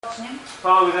започнем.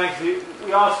 Father,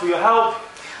 we ask for your help.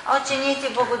 Отче, ние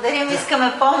ти благодарим,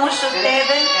 искаме помощ от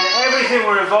Тебе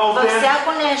във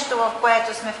всяко нещо, в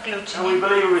което сме включени.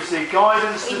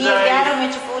 И ние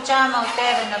вярваме, че получаваме от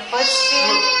Тебе напътствие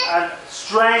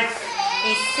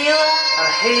и сила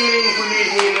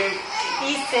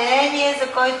и изцеление,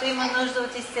 за който има нужда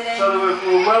от изцеление.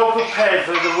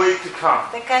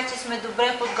 Така че сме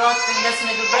добре подготвени, да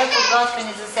сме добре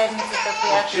подготвени за седмицата,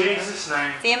 която е.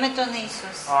 В името на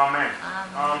Исус. Амен.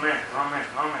 Амен. Амен.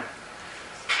 Амен.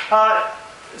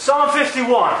 Psalm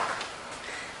 51.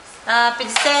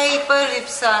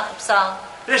 51 псалм.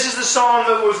 This is the psalm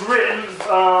that was written,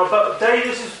 but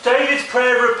this is David's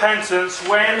prayer of repentance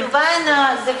when, това е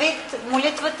на Давид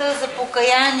молитвата за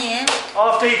покаяние,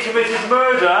 after he committed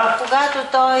murder, когато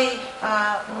той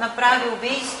направи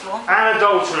убийство and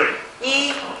adultery.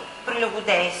 И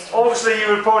прелюбодейство. Obviously, you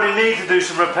would probably need to do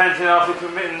some repenting after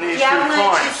committing these two Явно е,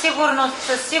 crimes. че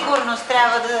със сигурност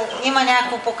трябва да има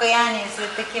някакво покаяние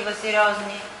след такива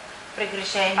сериозни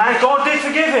прегрешения. And God did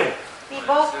forgive him. И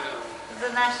Бог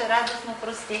за наша радост му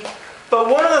прости. But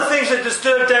one of the things that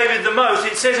disturbed David the most,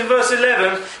 it says in verse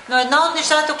 11, но едно от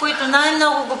нещата, които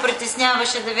най-много го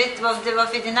притесняваше Давид в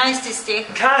 11 стих,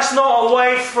 Cast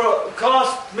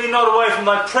me not away from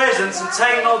thy presence and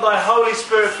take not thy Holy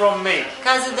Spirit from me.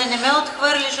 Каза да не ме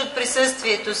отхвърлиш от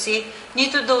присъствието си,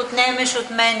 нито да отнемеш от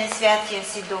мене святия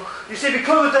си дух. You see,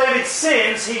 because of David's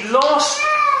sins, he lost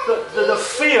the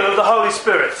feel of the Holy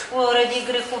Spirit. Поради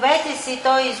греховете си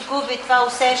той изгуби това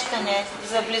усещане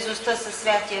за близостта със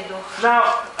Святия Дух. Now,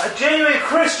 a genuine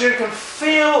Christian can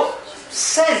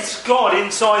sense God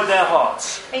inside their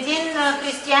hearts. Един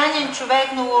християнин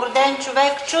човек, новороден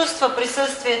човек, чувства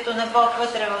присъствието на Бог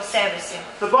вътре в себе си.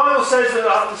 The Bible says that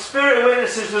the Spirit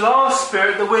witnesses with our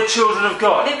spirit that we're children of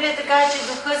God. Библията казва, че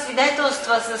Духът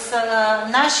свидетелства с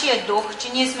нашия дух, че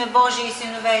ние сме Божии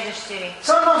синове и дъщери.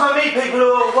 Sometimes I meet people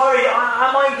who are worried,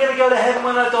 am I going to go to heaven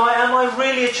when I die? Am I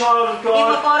really a child of God?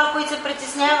 Има хора, които се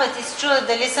притесняват и се чудят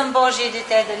дали съм Божие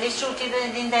дете, дали ще отида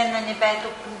един ден на небето.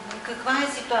 Каква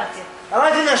е ситуацията? And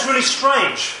I think that's really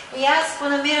strange. И аз го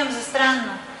намирам за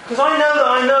странно. Because I know that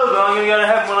I'm going to go to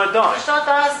heaven when I die. Защото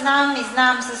аз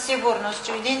знам със сигурност,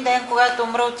 че един ден, когато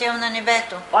умра, отивам на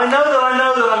небето. I know that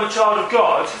I'm a child of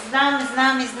God.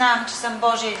 Знам, че съм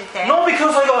Божие дете. Not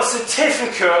because I got a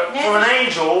certificate from an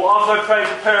angel after I prayed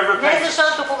the prayer of repentance. Не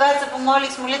защото когато се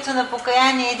помолих с молитва на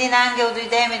покаяние, един ангел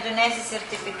дойде и ми донесе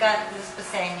сертификат за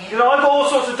спасение. You know, I've got all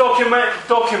sorts of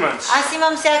documents. Аз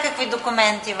имам всякакви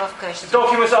документи в къщи.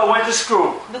 Documents that I went to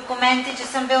school. Документи, че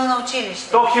съм бил на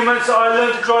училище. Documents that I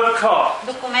learned to drive a car.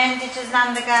 Документи, че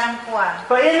знам да карам кола.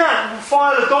 But in that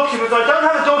file of documents, I don't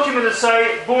have a document that say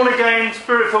born again,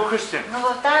 spirit-filled Christian. Но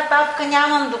в тази папка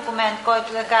нямам документ,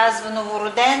 който да казва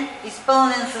новороден,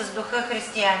 изпълнен с духа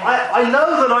християнин. I know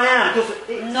that I am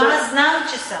because но аз знам,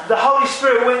 че съм. The Holy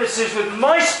Spirit witnesses with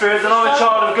my spirit that I'm a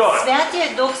child of God.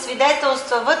 Святия Дух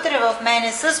свидетелства вътре в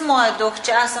мене с моя дух,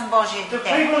 че аз съм Божие Do дете.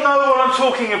 people know what I'm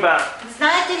talking about?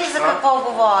 Знаете ли за какво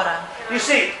говоря? You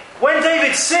see, when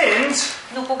David sinned,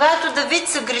 но когато Давид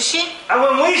се греши, and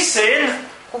when we sin,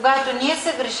 когато ние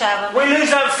се грешаваме, we lose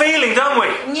that feeling, don't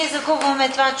we? ние загубваме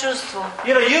това чувство.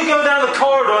 You know, you go down the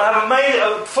corridor and have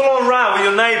a full-on row with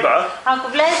your neighbour.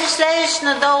 Ако слезеш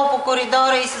надолу по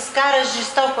коридора и се скараш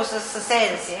жестоко с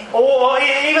съседа си. Or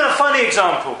even a funny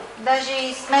example. Даже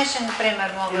и смешен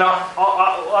пример мога. You know,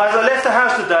 as I left the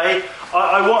house today,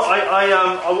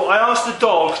 I asked the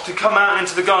dog to come out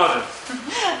into the garden.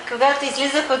 Когато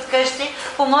излизах от къщи,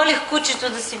 помолих кучето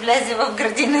да си влезе в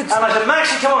градината. And I said,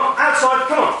 Maxie, come on, outside,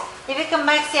 come on. И викам,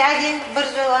 Макси, айде,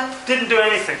 бързо ела. Didn't do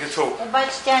anything at all.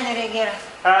 Обаче тя не реагира.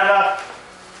 And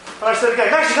I said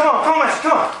again, Maxie, come on, Maxie,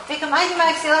 come on. Викам, айде,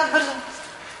 Макси, ела, бързо.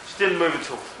 She didn't move at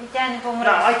all. И тя не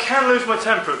помръдна. Now, I can lose my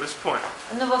temper at this point.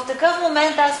 Но в такъв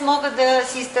момент аз мога да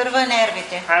си изтърва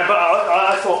нервите. But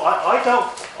I thought,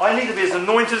 I need to be as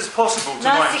anointed as possible Но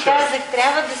tonight. аз си казах,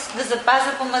 трябва да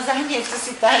запазя помазанието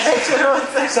си тази вечер.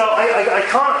 So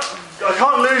I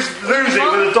can't lose it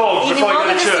with a dog и не before I мога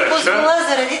go да to си church. позволя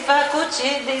заради това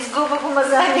куче да изгубя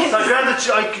помазанието.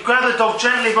 So I grabbed the dog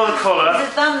gently by the collar.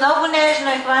 Затова много нежно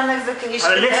я хванах за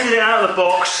клишката. I lifted it out of the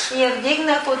box. И я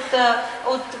вдигнах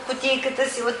от кутийката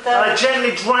си, от I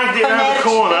gently dragged it around the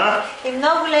corner. И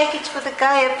много лекичко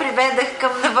така я приведах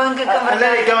към навънка към and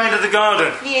let it go into the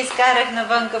garden. И я изкарах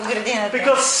навънка в градината.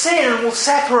 Because sin will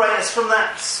separate us from that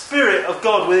spirit of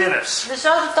God within us.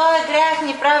 Защото този грях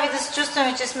ни прави да се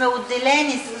чувстваме, че сме отделени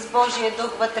наделени с Божия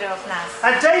дух вътре в нас.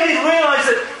 And David realized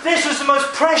that this was the most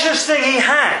precious thing he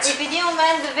had. И в един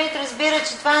момент Давид разбира,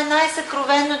 че това е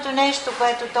най-съкровенното нещо,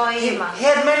 което той има. He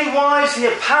had many wives, he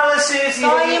had palaces,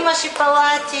 Той имаше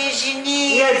палати,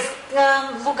 жени,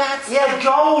 богатство. He had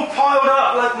gold piled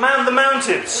up like the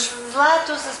mountains.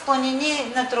 Злато с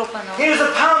планини натрупано. He was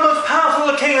the most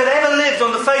powerful king that ever lived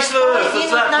on the face of the earth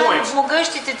at that point. Един от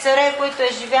най-могъщите царе, който е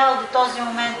живял до този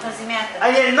момент на земята.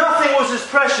 And yet nothing was as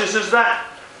precious as that.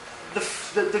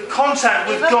 The contact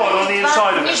with God on the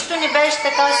inside of him. Нищо не беше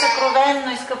така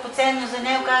съкровенно и скъпоценно за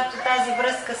него, както тази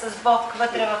връзка с Бог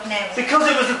вътре в него. Because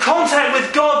it was the contact with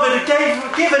God that had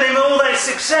given him all that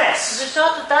success.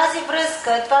 Защото тази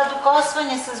връзка, това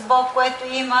докосване с Бог, което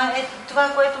има, е това,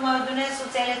 което му е донесло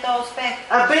целият този успех.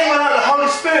 And being without the Holy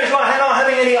Spirit is like not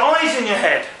having any eyes in your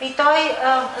head. И той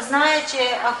знае,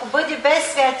 че ако бъде без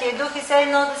Святия Дух, е все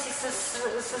едно да си с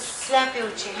сляпи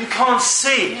очи. You can't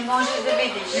see. Не можеш да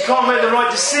видиш. You can't make the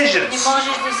right decisions. Не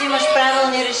можеш да взимаш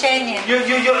правилни решения.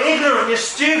 You're ignorant, you're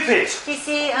stupid. Ти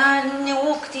си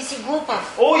неук, ти си глупав.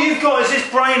 All you've got is this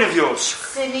brain of yours.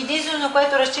 Единствено,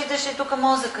 което разчиташ е тук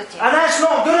мозъкът ти. And that's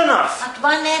not good enough. А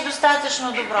това не е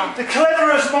достатъчно добро. The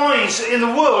cleverest minds in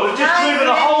the world have just driven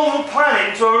the whole planet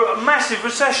into a massive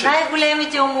recession.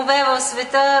 Най-големите умове в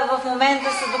света в момента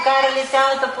са докарали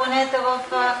цялата планета в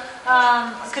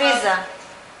криза.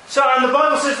 So, and the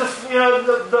Bible says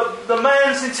the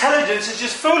man's intelligence is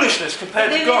just foolishness compared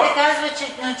to God. Библията казва,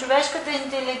 че на човешката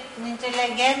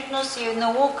интелигентност и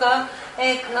наука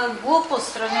е глупост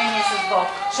в сравнение с Бог.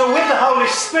 So with the Holy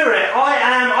Spirit, I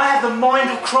have the mind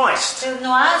of Christ.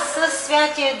 Но аз със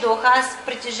Святия Дух, аз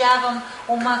притежавам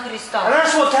ума Христов. And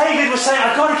that's what David was saying.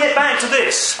 I've got to get back to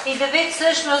this. И Давид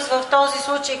всъщност в този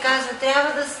случай казва, трябва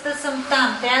да съм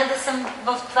там, трябва да съм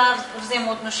в това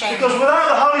взаимоотношение. Because without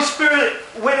the Holy Spirit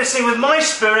witnessing with my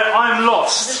spirit, I am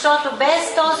lost. Защото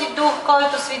без този дух,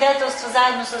 който свидетелства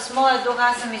заедно с моя дух,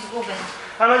 аз съм изгубен.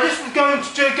 And I just going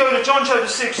to go to John chapter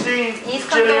 16,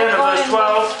 Искам да Gillian, verse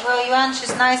 12. в Йоан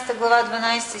 16 глава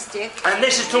 12 стих. And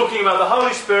this is talking about the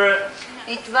Holy Spirit.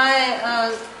 И това е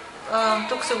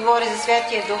тук се говори за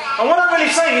Святия Дух. And what I'm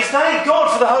really saying is thank God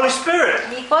for the Holy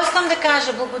Spirit. И какво искам да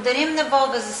кажа? Благодарим на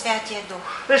Бога за Святия Дух.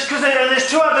 Because there's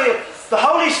two other. The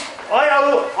Holy.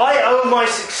 I owe my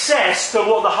success to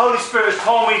what the Holy Spirit has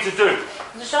told me to do.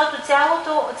 Защото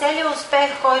целият успех,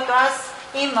 който аз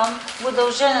имам, го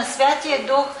дължа на Святия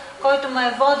Дух, който ме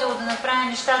е водил да направя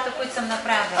нещата, които съм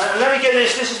направил. Let me get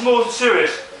this. This is more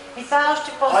serious. И това е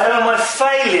още I owe my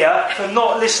failure for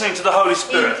not listening to the Holy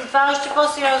Spirit. И това е още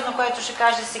по-сериозно, което ще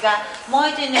кажа сега.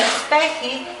 Моите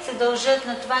неуспехи се дължат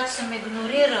на това, че съм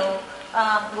игнорирал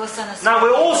гласа на Святия. Now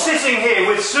we're all sitting here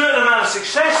with a certain amount of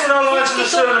success in our lives and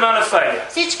a certain amount of failure.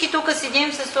 Всички тук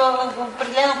седим с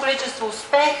определено количество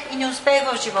успех и неуспех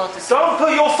в живота си. Don't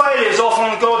put your failures off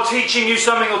on God teaching you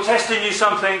something or testing you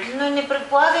something. Но не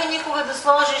предполагай никога да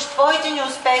сложиш твоите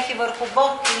неуспехи върху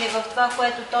Бог или в това,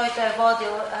 което Той те е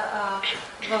водил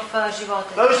в живота.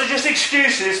 Those are just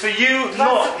excuses for you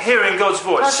not hearing God's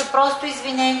Това voice. са просто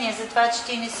извинения за това, че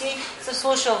ти не си се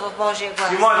слушал в Божия глас.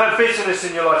 You might have bitterness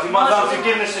in your life. You might have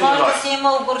unforgiveness in your Може да life. си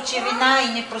имал горчивина и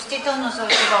непростителност в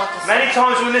живота си. Many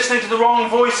times we're listening to the wrong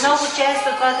voices. Много често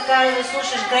това така е да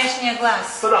слушаш грешния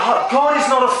глас. But God is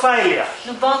not a failure.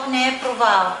 Но Бог не е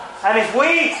провал. And if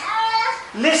we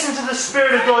listen to the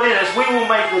Spirit of God in us, we will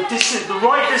make the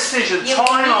right decision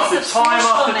time after time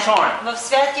after time. В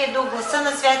Святия Дух, гласа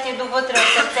на Святия Дух вътре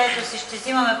в сърцето си ще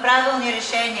взимаме правилни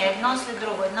решения, едно след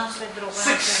друго, едно след друго.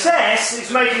 Success is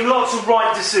making lots of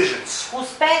right decisions.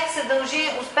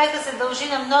 Успеха се дължи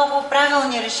на много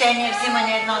правилни решения,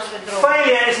 взимани едно след друго.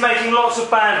 Failure is making lots of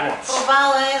bad ones.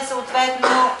 Провал е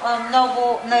съответно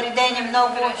много наредени,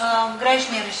 много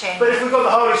грешни решения. But if we've got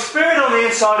the Holy Spirit on the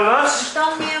inside of us, Щом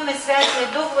ние имаме Святия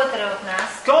Дух вътре в нас.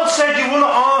 God said you will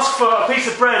not ask for a piece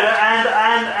of bread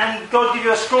and God give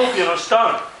you a scorpion or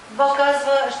stone. Бог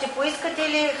казва, ще поискате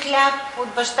ли хляб от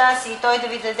баща си и той да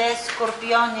ви даде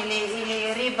скорпион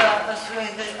или риба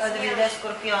да ви даде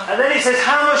скорпион. And then he says,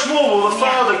 how much more will the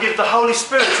Father give the Holy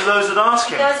Spirit to those that ask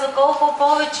him? Казва, колко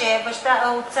повече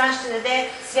Отца ще даде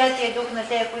Святия Дух на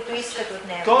тези, които искат от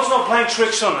Него. God's not playing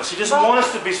tricks on us. He doesn't want us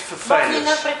to be Бог не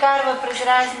failures. прекарва през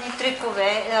разни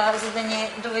трикове, за да ни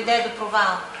доведе до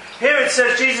провал. Here it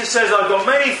says, Jesus says, I've got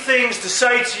many things to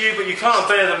say to you, but you can't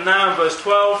bear them now, in verse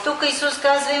 12. Тук Исус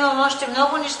казва, имам още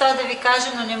много неща да ви кажа,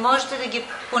 но не можете да ги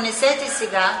понесете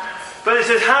сега. But it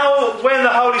says, how, when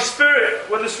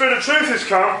the Spirit of truth has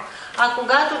come, А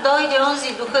когато дойде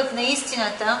онзи духът на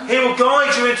истината, he will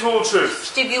guide you into all truth.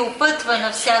 ще ви опътва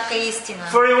на всяка истина.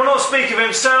 For he will not speak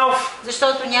of himself,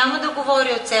 защото няма да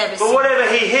говори от себе си. but whatever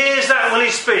he hears, that will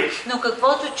he speak. Но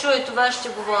каквото чуе, това ще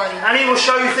говори. And he will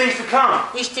show you things to come.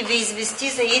 И ще ви извести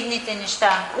за идните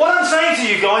неща. What I'm saying to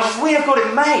you guys is we have got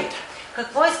it made.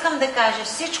 Какво искам да кажа?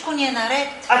 Всичко ни е наред.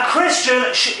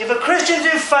 If a Christian's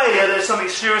in failure, there's something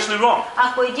seriously wrong.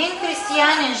 Ако един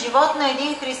християнин, живот на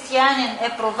един християнин е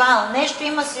провал, нещо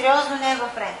има сериозно не в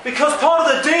ред. Because part of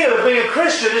the deal of being a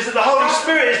Christian is that the Holy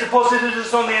Spirit is deposited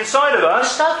on the inside of us.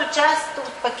 Защото част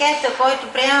от пакета, който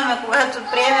приемаме, когато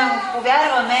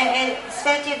повярваме, е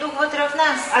Светия Дух вътре в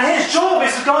нас. And his job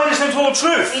is to guide us into all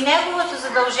truth. И неговото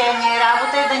задължение и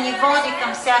работа е да ни води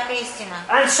към всяка истина.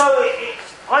 And so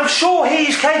I'm sure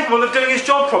he's capable of doing his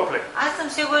job properly. Аз съм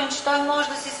сигурен, че той може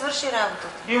да си свърши работата.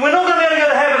 We're not going to be able to go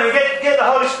to heaven and get the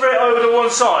Holy Spirit over to one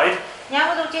side.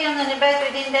 Няма да отидем на небето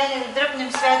един ден и да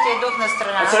дръпнем Святия Дух на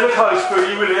страна. And say, look, Holy Spirit,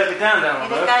 you really let me down И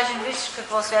да кажем, виж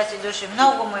какво Святия Дух е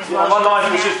много му изложи. My life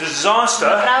was just a disaster.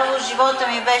 Направо живота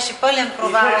ми беше пълен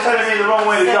провал. He kept telling me the wrong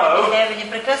way to go.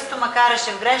 Непрекъснато ме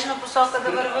караше в грешна посока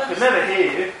да вървя. Could never hear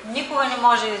you. Никога не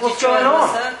може да ти чуе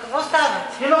гласа. Какво става?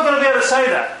 You're not going to be able to say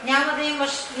that.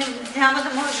 Няма да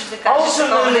можеш да кажеш.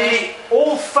 Ultimately,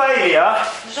 all failure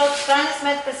защото в крайна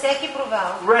сметка всеки провал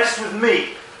rests with me.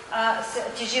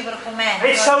 тежи върху мен.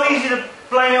 It's so easy to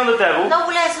blame it on the devil.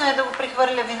 Много лесно е да го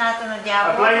прехвърля вината на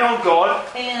дявола. And blame it on God.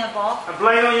 Или на Бог. And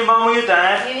blame it on your mum or your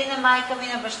dad. Или на майка ми,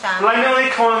 на баща ми. Blame it on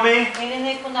the economy. Или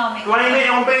на икономиката. Blame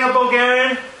it on being a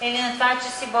Bulgarian. Или на това, че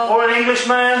си Or българин. an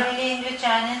Englishman. Или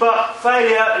англичанин. But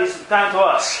failure is down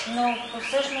to us. Но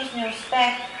всъщност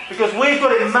неуспех. Because we've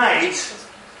got it made.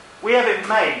 We have it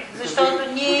made. Защото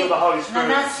We've got the Holy на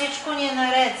нас Spirit. всичко ни е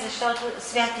наред, защото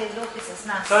Святия Дух е с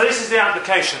нас. So this is the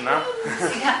application now.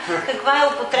 Сега, каква е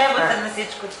употребата на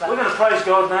всичко това? We're going to praise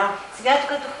God now. Сега,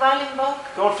 като хвалим Бог,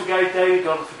 God forgave David,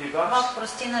 God will forgive us. Бог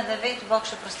прости на Давид, Бог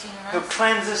ще прости на нас. He'll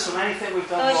cleanse us from anything we've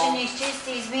done Той ще wrong. ни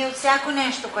изчисти и измие от всяко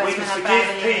нещо, We което can сме forgive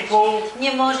направили. people.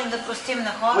 Ние можем да простим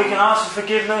на We хора, can ask for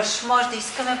forgiveness. може да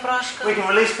искаме прошка, We can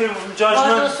release people from може да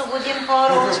judgment. освободим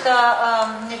хора от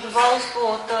недоволство,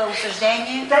 от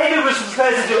осъждение. David was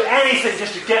prepared to do anything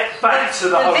just to get back to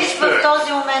the Holy Давид в Spirit.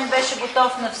 този момент беше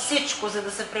готов на всичко, за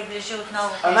да се приближи отново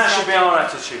към And that should be Святия our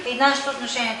Дух. attitude. И нашето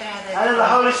отношение трябва да And е then the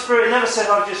такова. Holy Spirit never said,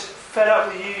 I'm just fed up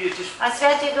with you. You're just... А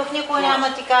Святия Дух никога няма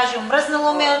да ти каже,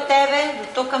 омръзнало ми от тебе, до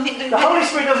тук ми The дойде. Holy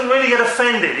Spirit doesn't really get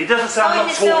offended. He doesn't say, I'm Той not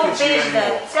не се talking to you обижда.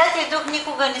 anymore. Святия Дух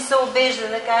никога не се обижда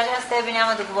да каже, аз тебе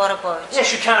няма да говоря повече. Yes,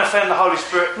 you can offend the Holy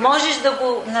Spirit. Можеш да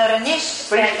го нараниш, But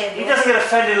Святия he Дух. doesn't get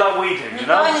offended like we do, you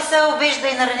Но той know? не се обижда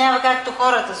и наранява, както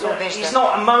хората се He's обиждат.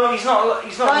 not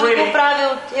Той не го really... прави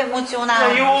You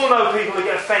емоционално. all know people that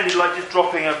get offended like just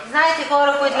dropping a... Знаете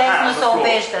хора, които лесно се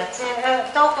обиждат.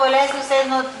 Толкова лесно се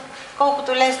едно,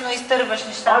 колкото лесно изтърваш I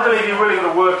нещата. believe you really got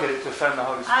to work at it to offend the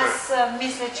Holy Spirit. Аз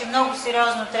мисля, че много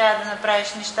сериозно трябва да направиш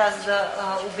неща, за да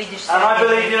обидиш And I Святия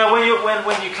believe, Дух. you know,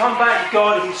 when you come back to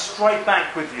God, He's straight back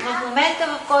with you. В момента,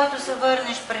 в който се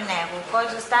върнеш при Него, в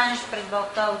който застанеш пред Бог,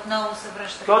 Той отново се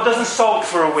връща. God doesn't sulk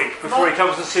for a week before He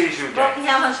comes and sees you Бог again.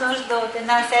 нямаш нужда от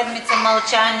една седмица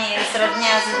мълчание и средня,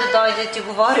 за да дойде и ти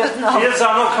говори отново. He doesn't say,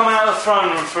 I'm not coming out of the throne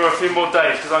room for a few more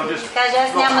days because I'm just Каже, аз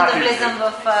not няма да happy with влизам you.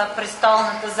 в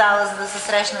престолната зала, за да се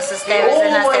срещна с He теб за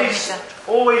една седмица.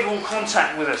 always will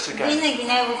contact with us again. Винаги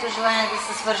Неговото желание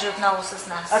да се свържи отново с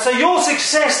нас. And so your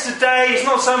success today is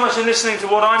not so much in listening to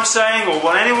what I'm saying or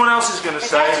what anyone else is going to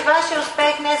Така че say. вашия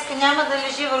успех днес няма да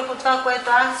лежи върху това, което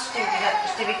аз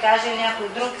ще ви кажа или някой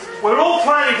друг. We're all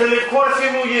planning to live quite a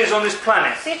few more years on this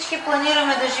planet. Всички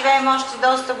планираме да живеем още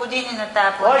доста години на тази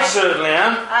I планета. certainly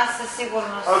am. Аз със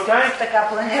сигурност Okay. така I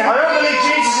планирам. don't believe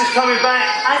Jesus is coming back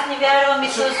Аз не вярвам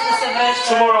Исус да се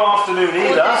връща tomorrow afternoon утре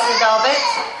either. след обед.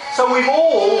 So we've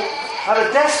all had a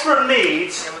desperate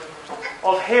need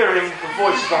of hearing the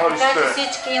voice of the Holy Така че Spirit.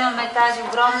 всички имаме тази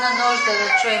огромна нужда да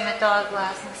чуем този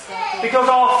глас на Святия. Because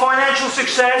our financial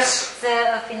success, За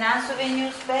финансовия ни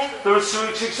успех, the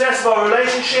success of our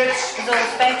relationships, за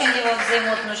успеха ни в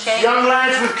взаимоотношения, young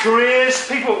lads with careers,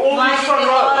 people all in младите front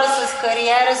хора row, с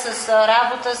кариера, с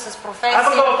работа, с професия,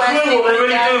 haven't got a която clue what they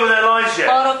really do with their lives yet.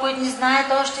 хора, които не знаят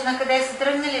още на къде са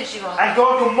тръгнали в живота. And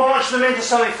God can launch them into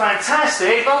something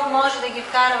fantastic. Бог може да ги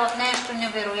вкара в нещо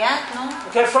невероятно.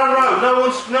 Okay, front row. No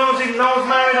one's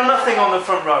married or nothing on the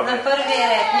front row. На първия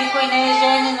ред. Никой не е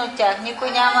женен от тях. Никой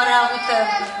няма работа.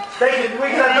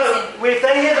 If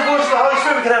they hear the voice of the Holy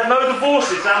Spirit, we could have no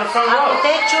divorces down the front Ако row.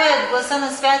 те чуят гласа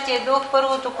на Святия Дух,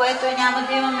 първото, което е, няма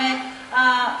да имаме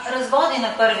разводи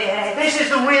на първия ред. This is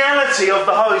the reality of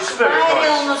the Holy Spirit. Това е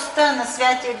реалността на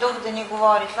Святия Дух да ни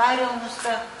говори. Това е реалността.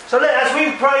 So as we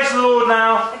praise the Lord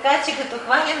now, така че като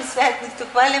хвалим Святото,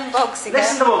 хвалим Бог сега.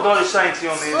 Listen to what God is saying to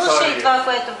you on the inside. Слушай това,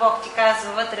 което Бог ти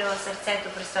казва вътре в сърцето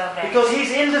през това време. Because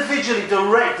He's individually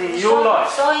directing your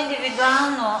life. Той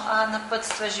индивидуално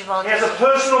напътства живота. He has a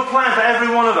personal plan for every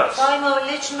one of us. Той има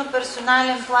лично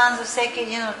персонален план за всеки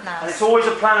един от нас. And it's always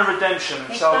a plan of redemption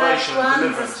and salvation and план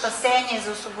deliverance. за спасение,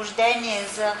 за освобождение,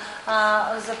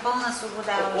 за пълна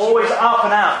свобода. Always up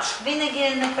and out. Винаги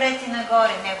е напред и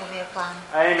нагоре неговия план.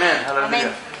 Amen. Hallelujah. Amen.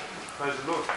 Praise the Lord.